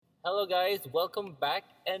Hello, guys, welcome back.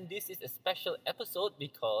 And this is a special episode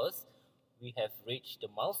because we have reached the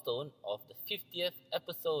milestone of the 50th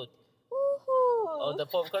episode of Woohoo! the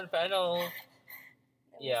Popcorn Panel.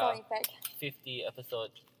 Yeah, Sound effect. 50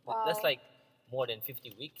 episode. Wow. That's like more than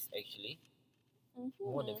 50 weeks, actually.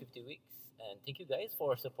 More than Mm-hmm. 50 weeks. And thank you guys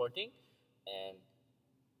for supporting. And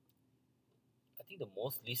I think the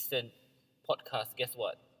most listened podcast, guess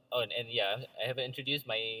what? Oh, and yeah, I haven't introduced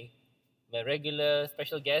my regular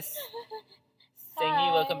special guest, Seng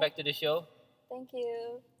Yee. Welcome Hi. back to the show. Thank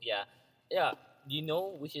you. Yeah, yeah. Do you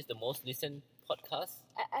know which is the most listened podcast?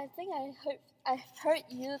 I think I heard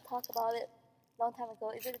you talk about it long time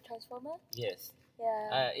ago. Is it the Transformer? Yes.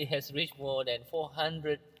 Yeah. It has reached more than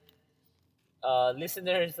 400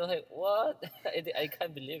 listeners. I'm like, what? I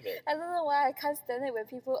can't believe it. I don't know why I can't stand it when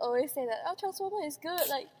people always say that Transformer is good.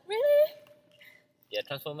 Like really? Yeah,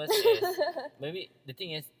 Transformers is maybe the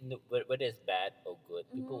thing is whether it's bad or good,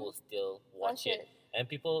 people will still watch it, and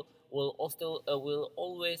people will also will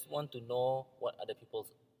always want to know what other people's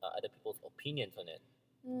opinions on it.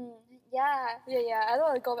 Yeah. I don't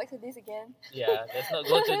want to go back to this again. Yeah, let's not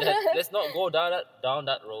go to that. Let's not go down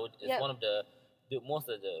that road. It's Yep. one of the most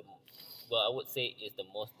of the I would say is the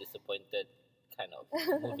most disappointed kind of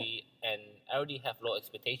movie, and I already have low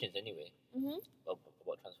expectations anyway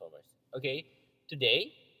about Transformers. Okay,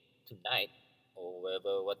 tonight, or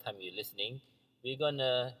what time you're listening, we're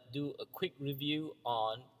gonna do a quick review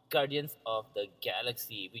on Guardians of the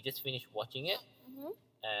Galaxy. We just finished watching it,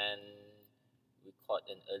 and we caught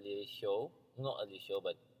an earlier show. Not early show,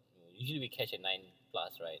 but usually we catch at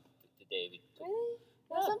 9+, right? Today we took Really?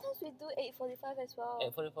 Yeah. Well, sometimes we do 8:45 as well.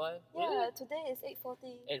 8:45. Yeah, Really? today is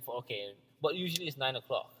 8:40. 8 okay, but usually it's 9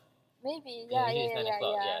 o'clock. Maybe. Usually it's 9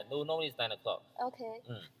 o'clock. Yeah. No, normally it's 9 o'clock. Okay.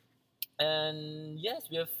 And yes,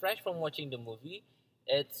 we are fresh from watching the movie.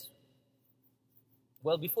 It's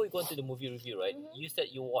before we go into the movie review, right? You said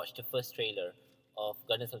you watched the first trailer of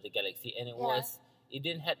Guardians of the Galaxy, and it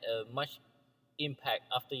didn't have much impact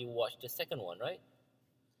after you watched the second one, right?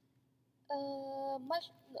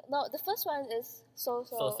 No, the first one is so.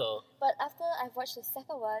 But after I've watched the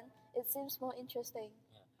second one, it seems more interesting.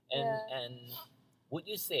 And would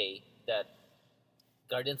you say that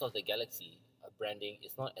Guardians of the Galaxy branding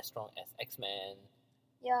is not as strong as X-Men?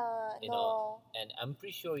 Yeah, You no. know, and I'm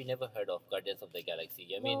pretty sure you never heard of Guardians of the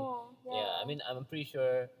Galaxy. I mean, No, yeah. I mean, I'm pretty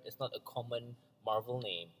sure it's not a common Marvel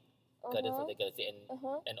name, Guardians of the Galaxy,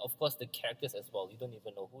 and of course the characters as well. You don't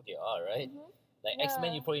even know who they are, right? Like Yeah.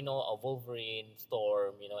 X-Men, you probably know of Wolverine,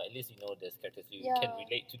 Storm. You know, at least you know these characters. You can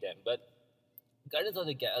relate to them. But Guardians of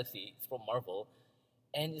the Galaxy is from Marvel,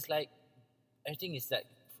 and it's like everything is like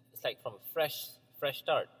it's like from a fresh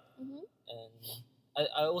start. And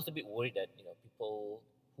I was a bit worried that people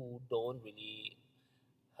who don't really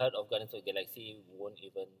heard of Guardians of the Galaxy won't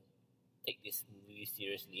even take this movie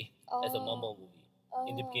seriously as a normal movie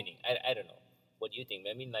in the beginning. I don't know. What do you think?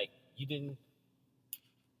 I mean, like, you didn't.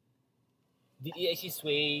 Did it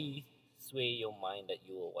actually sway your mind that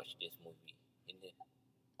you will watch this movie in it?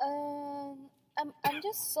 I'm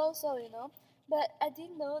just so, but I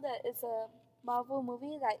didn't know that it's a Marvel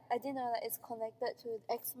movie. Like I didn't know that it's connected to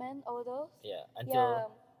X-Men, all those. Yeah,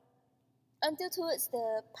 until towards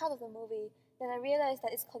the part of the movie, then I realized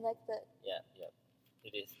that it's connected. Yeah,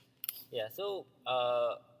 it is. Yeah, so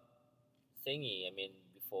Seng Yee, I mean,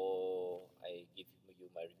 before I give you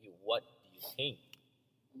my review, what do you think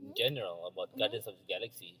in general about Guardians of the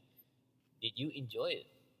Galaxy? Did you enjoy it?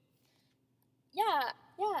 Yeah,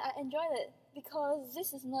 I enjoyed it because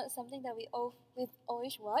this is not something that we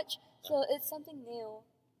always watch. So it's something new.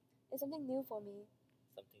 It's something new for me.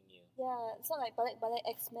 Something new. Yeah, it's not like Ballet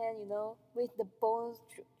X-Men, with the bones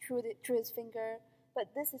through his finger. But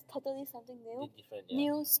this is totally something new. Different, yeah.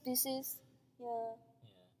 New species. Yeah.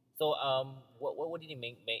 So what did it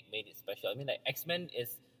made it special? I mean, like X-Men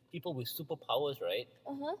is people with superpowers, right?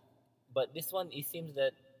 But this one, it seems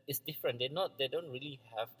that it's different. They don't really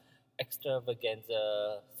have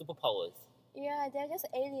extravaganza superpowers. Yeah, they're just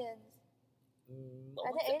aliens.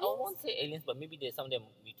 Are they aliens? I won't say aliens, but maybe some of them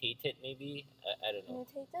mutated. Maybe I don't know.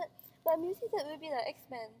 Mutated, but mutated would be like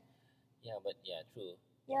X-Men. Yeah, but yeah, true.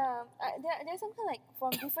 Yeah, they're some kind like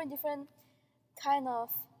from different kind of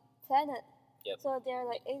planet. Yep. So they're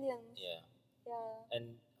like aliens. Yeah. Yeah.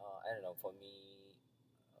 And I don't know. For me,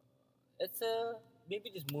 it's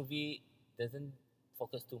maybe this movie doesn't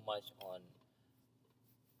focus too much on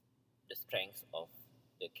the strengths of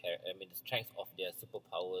the strengths of their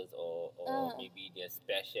superpowers or maybe their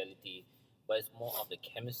speciality, but it's more of the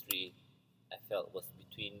chemistry I felt was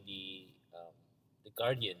between the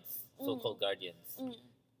Guardians, so-called Guardians. And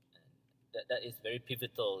that is very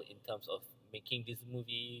pivotal in terms of making this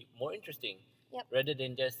movie more interesting. Yep. Rather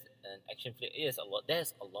than just an action flick. There's a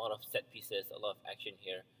lot of set pieces, a lot of action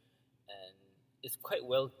here, and it's quite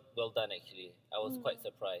well done actually. I was quite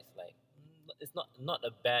surprised. Like it's not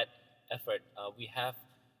a bad effort. We have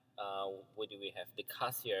what do we have? The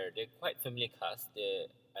cast here. They're quite familiar cast. I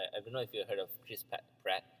don't know if you heard of Chris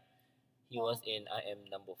Pratt. He was in I Am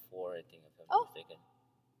Number 4, I think, if I'm not mistaken.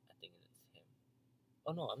 I think it's him.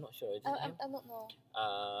 Oh no, I'm not sure. Is it him? I don't know.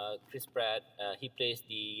 Chris Pratt. He plays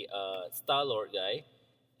the Star-Lord guy,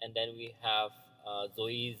 and then we have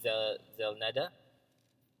Zoe Zelnada.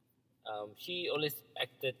 She always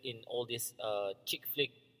acted in all these chick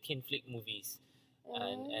flick, teen flick movies,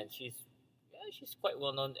 and she's quite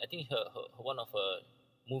well known. I think her one of her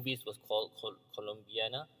movies was called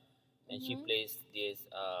Colombiana, and she plays this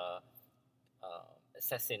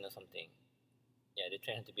assassin or something. Yeah, they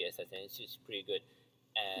train her to be assassin. She's pretty good.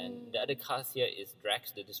 And the other cast here is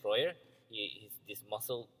Drax the Destroyer. He's this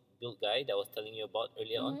muscle built guy that I was telling you about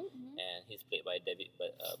earlier on, and he's played by David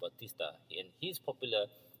Bautista. And he's popular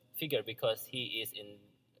figure because he is in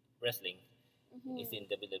wrestling. He's in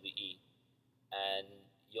WWE. And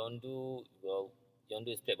Yondu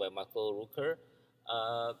is played by Michael Rooker.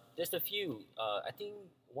 There's a few. I think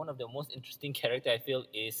one of the most interesting character I feel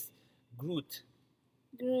is Groot.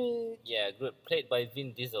 Yeah, Groot, played by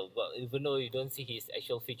Vin Diesel. But even though you don't see his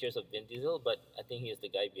actual features of Vin Diesel, but I think he is the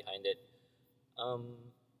guy behind it.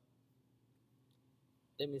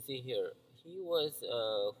 Let me see here. He was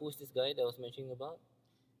who's this guy that I was mentioning about?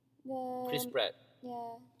 Chris Pratt.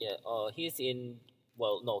 Yeah. Yeah. He's in.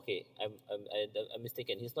 Well, no. Okay, I'm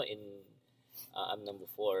mistaken. He's not in. I'm Number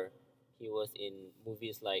 4. He was in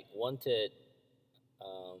movies like Wanted,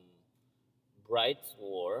 Bright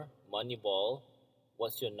War, Moneyball,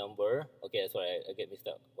 What's Your Number? Okay, sorry, I get mixed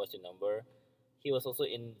up. What's Your Number? He was also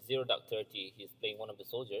in Zero Dark 30. He's playing one of the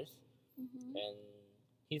soldiers, and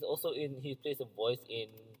he's also he plays a voice in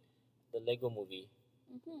the Lego Movie.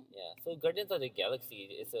 Yeah, so Guardians of the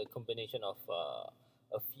Galaxy is a combination of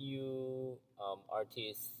a few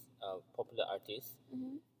artists, popular artists,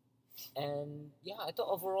 and yeah, I thought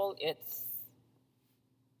overall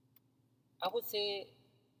I would say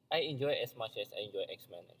I enjoy it as much as I enjoy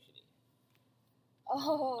X-Men actually.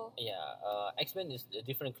 Oh. Yeah, X-Men is a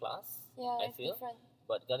different class. Yeah, I it's feel. different.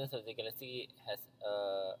 But Guardians of the Galaxy has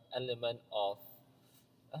element of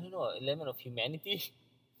element of humanity.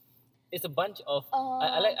 It's a bunch of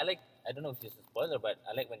I like I don't know if this is a spoiler, but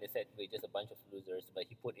I like when they said we're just a bunch of losers, but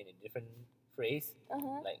he put in a different phrase,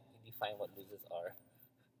 like define what losers are.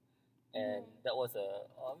 And that was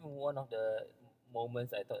one of the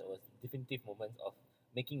moments I thought it was definitive moments of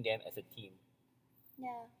making them as a team.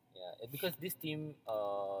 Yeah. Yeah, because this team,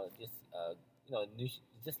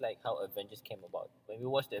 just like how Avengers came about. When we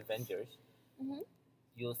watch the Avengers,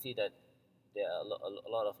 you'll see that there are a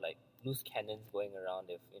lot of like loose cannons going around.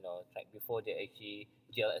 If like before they actually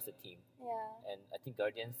gel as a team. Yeah. And I think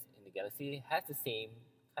Guardians in the Galaxy has the same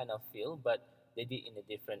kind of feel, but they did in a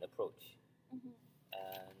different approach. And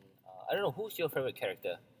I don't know, who's your favorite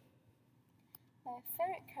character? My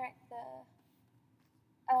favorite character,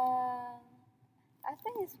 I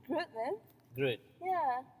think it's Groot, man. Groot.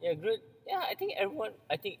 Yeah. Yeah, Groot. Yeah, I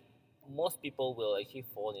think most people will actually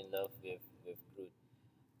fall in love with Groot.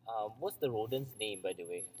 What's the rodent's name, by the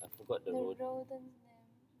way? I forgot the rodent. rodent's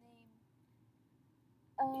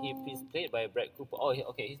name. He's played by Brad Cooper. Oh,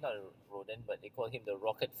 okay, he's not a rodent, but they call him the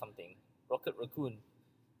Rocket something. Rocket Raccoon.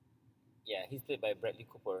 Yeah, he's played by Bradley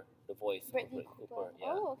Cooper, the voice. Bradley Cooper. Yeah.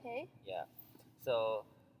 Oh, okay. Yeah. So,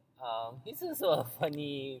 he's also a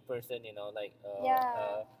funny person, like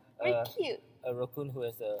very cute. A raccoon who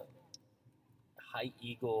has a high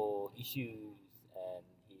ego issues, and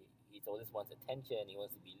he always wants attention. He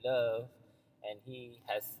wants to be loved, and he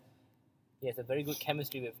has a very good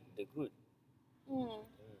chemistry with the Groot. Yeah.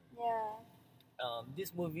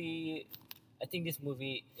 This movie, I think this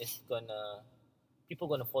movie is people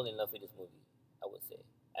gonna fall in love with this movie. I would say.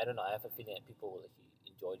 I don't know. I have a feeling that people will actually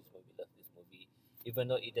enjoy this movie, love this movie, even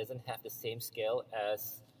though it doesn't have the same scale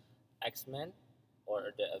as X-Men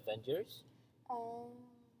or the Avengers.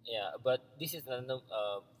 Yeah, but this is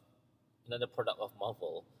another product of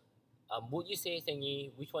Marvel. Would you say, Seng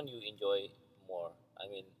Yee, which one you enjoy more? I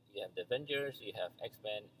mean, you have the Avengers, you have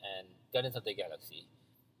X-Men, and Guardians of the Galaxy.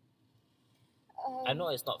 I know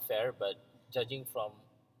it's not fair, but judging from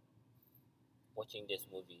watching this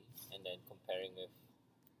movie and then comparing with...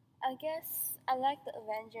 I guess I like the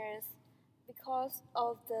Avengers because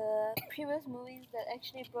of the previous movies that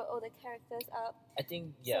actually brought all the characters up. I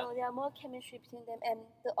think, yeah. So there are more chemistry between them, and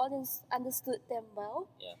the audience understood them well.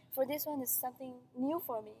 Yeah. For this one, it's something new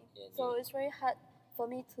for me. Yeah, so new. it's very hard for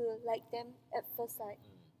me to like them at first sight.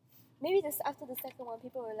 Maybe after the second one,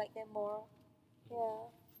 people will like them more.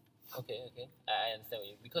 Yeah. Okay. I understand what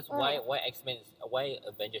you, because why why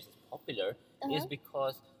Avengers is popular is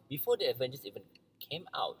because before the Avengers even came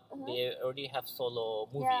out, they already have solo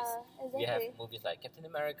movies. Yeah, exactly. We have movies like Captain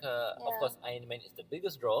America. Of course, Iron Man is the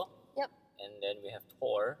biggest draw. Yep. And then we have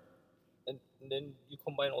Thor, and then you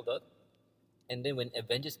combine all that, and then when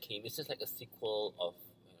Avengers came, it's just like a sequel of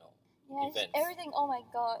events. Everything. Oh my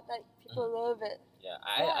god! Like people love it. Yeah,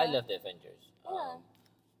 I love the Avengers. Yeah.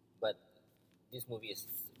 But this movie is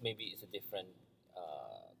maybe it's a different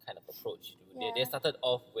kind of approach. Yeah. They started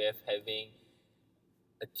off with having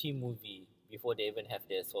a team movie before they even have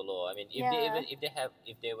their solo. I mean,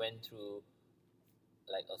 if they went through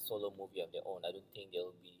like a solo movie of their own, I don't think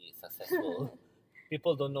they'll be successful.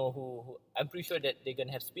 People don't know who. I'm pretty sure that they're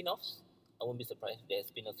gonna have spin-offs. I won't be surprised if they have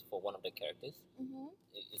spin-offs for one of the characters.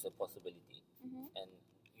 It's a possibility. And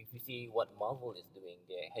if you see what Marvel is doing,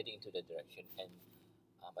 they're heading into the direction. And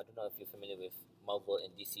I don't know if you're familiar with Marvel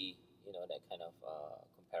and DC, that kind of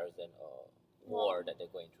comparison or war that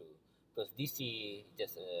they're going through. Because DC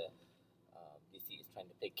DC is trying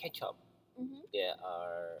to play catch up. They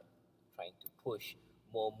are trying to push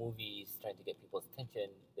more movies, trying to get people's attention.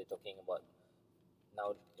 They're talking about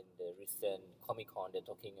now in the recent Comic-Con, they're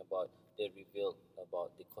talking about they revealed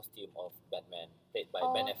about the costume of Batman played by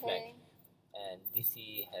Ben Affleck, and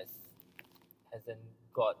DC hasn't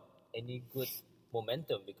got any good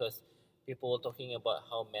momentum because people were talking about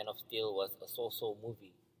how Man of Steel was a so-so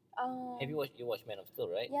movie. Have you watched Man of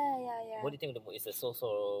Steel, right? Yeah. What do you think of the movie? Is it a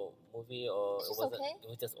so-so movie or It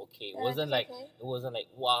was just okay? Yeah, It wasn't like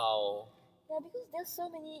wow. Yeah, because there's so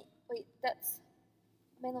many. Wait, that's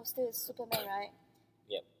Man of Steel is Superman, right?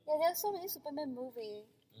 Yep. Yeah, there's so many Superman movies.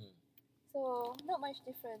 So not much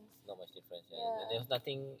difference. Yeah. There's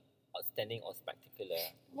nothing outstanding or spectacular.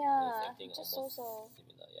 Yeah, There's just almost so.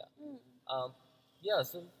 similar. Yeah.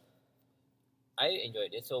 So I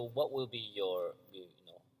enjoyed it. So what will be your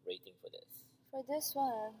rating for this? For this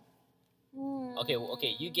one.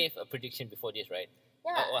 Okay. You gave a prediction before this, right?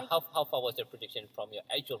 Yeah. How far was your prediction from your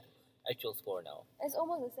actual score now? It's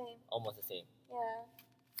almost the same. Almost the same. Yeah.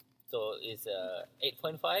 So it's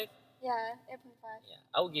 8.5. Yeah, 8.5. Yeah,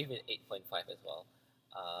 I will give it 8.5 as well.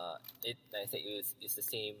 Like I said, it's the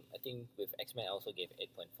same. I think with X-Men, I also gave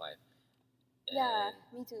 8.5. Yeah,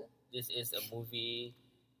 me too. This is a movie.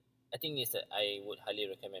 I think I would highly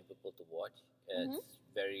recommend people to watch. It's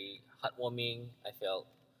very heartwarming. I felt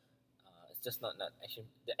it's just not action.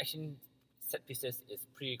 The action set pieces is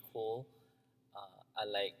pretty cool. I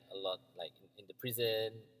like a lot, like in the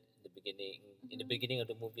prison, in the beginning of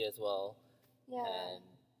the movie as well. Yeah.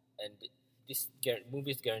 And this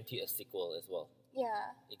movie is guaranteed a sequel as well.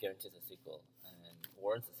 Yeah. It guarantees a sequel and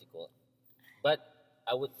warrants a sequel. But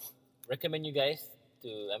I would recommend you guys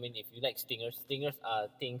to. I mean, if you like stingers are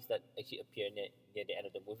things that actually appear near the end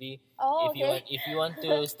of the movie. Oh, If you want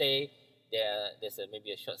to stay there, there's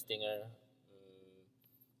maybe a short stinger.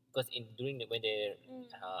 Because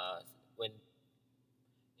when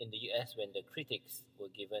in the US, when the critics were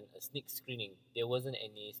given a sneak screening, there wasn't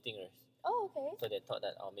any stingers. Oh, okay. So they thought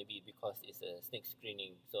that maybe because it's a sneak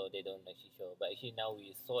screening, so they don't actually show. But actually now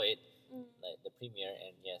we saw it, like the premiere,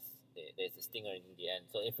 and yes, there's a stinger in the end.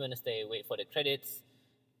 So if you want to stay, wait for the credits.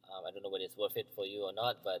 I don't know whether it's worth it for you or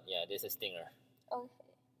not, but yeah, there's a stinger.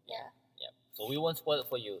 Okay. Yeah. So we won't spoil it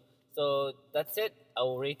for you. So that's it.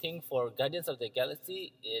 Our rating for Guardians of the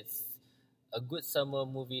Galaxy, it's a good summer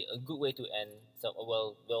movie, a good way to end.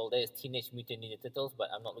 So there is Teenage Mutant Ninja Turtles, but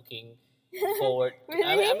I'm not looking forward. Really?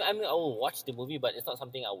 I will watch the movie, but it's not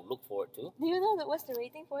something I will look forward to. Do you know what's the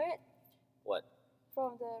rating for it? What?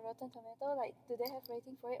 From the Rotten Tomato, like, do they have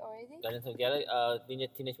rating for it already? Guardians of the Galaxy,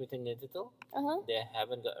 Teenage Mutant Ninja Turtle. They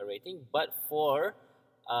haven't got a rating, but for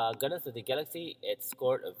Guardians of the Galaxy, it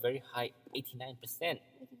scored a very high 89%. 89%.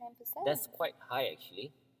 That's quite high,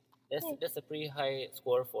 actually. That's a pretty high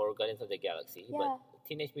score for Guardians of the Galaxy. Yeah. But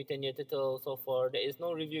Teenage Mutant Ninja Turtle, so far, there is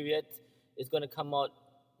no review yet. It's going to come out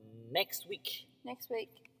next week.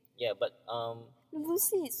 Yeah, but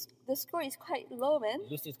the score is quite low, man.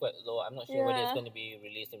 Lucy's quite low. I'm not sure whether it's going to be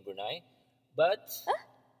released in Brunei, but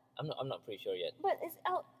I'm not pretty sure yet. But it's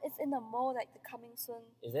out. It's in the mall, like the coming soon.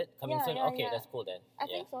 Is it coming soon? Yeah, okay, yeah. that's cool then. I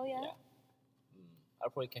think so. Yeah. I'll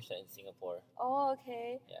probably catch that in Singapore. Oh,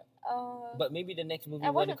 okay. Yeah. But maybe the next movie I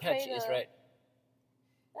we're going to watched the catch is trailer.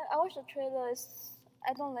 I watched the trailer.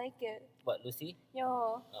 I don't like it. What, Lucy? Yo.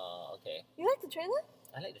 Oh, okay. You like the trailer?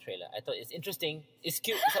 I like the trailer. I thought it's interesting. It's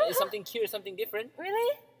cute. It's something cute. Something different.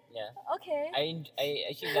 Really? Yeah. Okay. I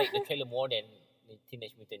actually like the trailer more than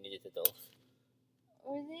Teenage Mutant Ninja Turtles.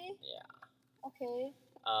 Really? Yeah. Okay.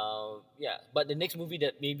 But the next movie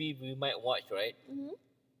that maybe we might watch, right? Mm-hmm.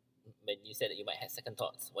 When you said that you might have second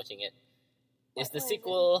thoughts watching it, is the What is it?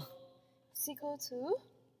 sequel, Sequel to?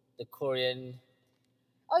 the Korean.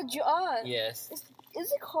 Oh, Ju-on. Yes,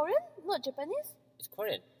 Is it Korean? Not Japanese? it's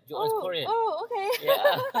Korean. Ju-on's Korean. Oh, okay.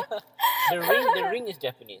 Yeah. The Ring is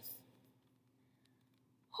Japanese.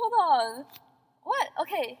 Hold on. What?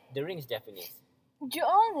 Okay. The Ring is Japanese.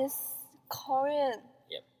 Ju-on is Korean.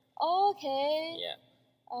 Yep. Okay. Yeah.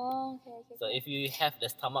 Oh, okay. So if you have the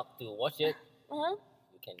stomach to watch it, Uh-huh.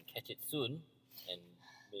 you can catch it soon and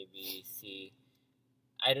maybe see.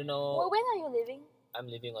 I don't know. Well, when are you leaving? I'm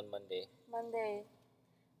leaving on Monday. Monday.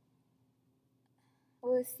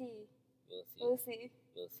 We'll see. We'll see. We'll see.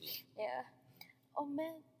 We'll see. Yeah. Oh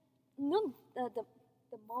man. No,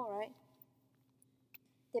 the mall, right?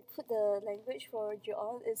 They put the language for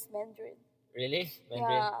Ju-on is Mandarin. Really?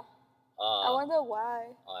 Mandarin? Yeah. I wonder why.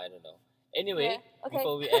 I don't know. Anyway, Yeah. Okay.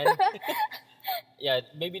 before we end, yeah,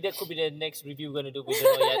 maybe that could be the next review we're gonna do. We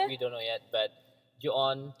don't know yet. We don't know yet. But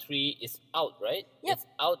Ju-on 3 is out, right? Yep. It's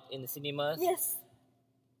out in the cinemas. Yes.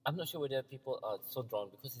 I'm not sure whether people are so drawn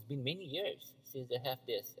because it's been many years since they have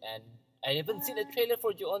this, and I haven't seen the trailer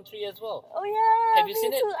for Ju-on 3 as well. Oh yeah. Have you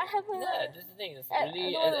seen it? Too. I haven't. Yeah, that's the thing. It's I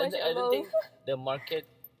really, don't wanna watch it I don't alone. think the market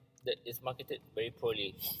that is marketed very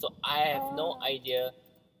poorly. So I have no idea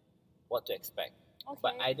what to expect. Okay.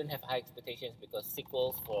 But I don't have high expectations because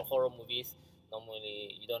sequels for horror movies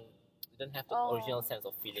normally you don't have the original sense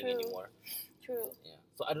of feeling true. anymore. True. Yeah.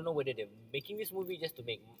 So I don't know whether they're making this movie just to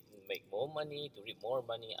make more money, to reap more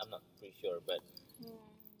money. I'm not pretty sure, but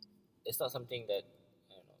it's not something that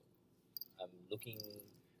I don't know. I'm looking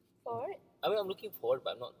Forward? I mean, I'm looking forward,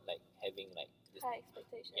 but I'm not like having like this High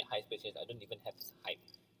expectations. high expectations. I don't even have this hype.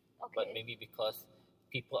 Okay. But maybe because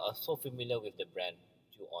people are so familiar with the brand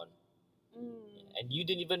Ju-on, and you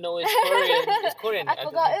didn't even know it's Korean. It's Korean. I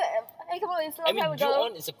forgot. Come on, it's a long I mean, time ago.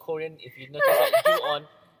 Ju-on is a Korean. If you notice, like Ju-on.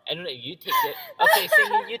 I don't know if you take that. Okay,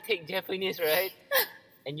 Seng Yee, you take Japanese, right?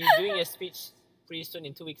 And you're doing your speech pretty soon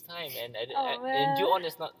in 2 weeks' time, and and Ju-on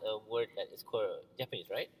is not a word that is Japanese,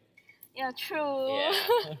 right? Yeah, true. Yeah.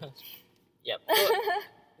 Yep. So,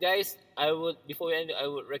 guys, before we end, I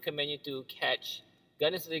would recommend you to catch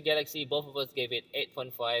Guardians of the Galaxy. Both of us gave it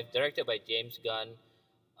 8.5. Directed by James Gunn,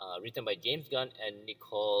 written by James Gunn and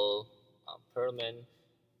Nicole Perlman.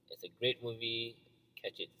 It's a great movie.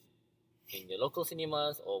 Catch it in your local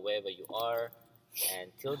cinemas or wherever you are.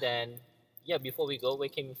 And till then, yeah. Before we go, where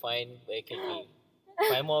can we find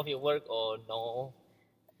more of your work or no?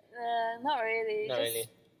 Not really. Not really.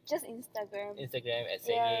 Just Instagram. Instagram at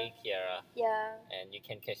Seng Yee Kiara. Yeah. And you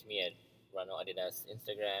can catch me at Rano Adidas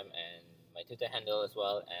Instagram and my Twitter handle as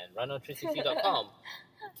well, and rano360.com.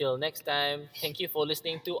 Till next time, thank you for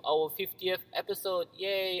listening to our 50th episode.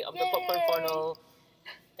 Yay! Of the Popcorn Funnel.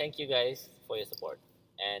 Thank you guys for your support.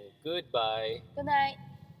 And goodbye. Good night.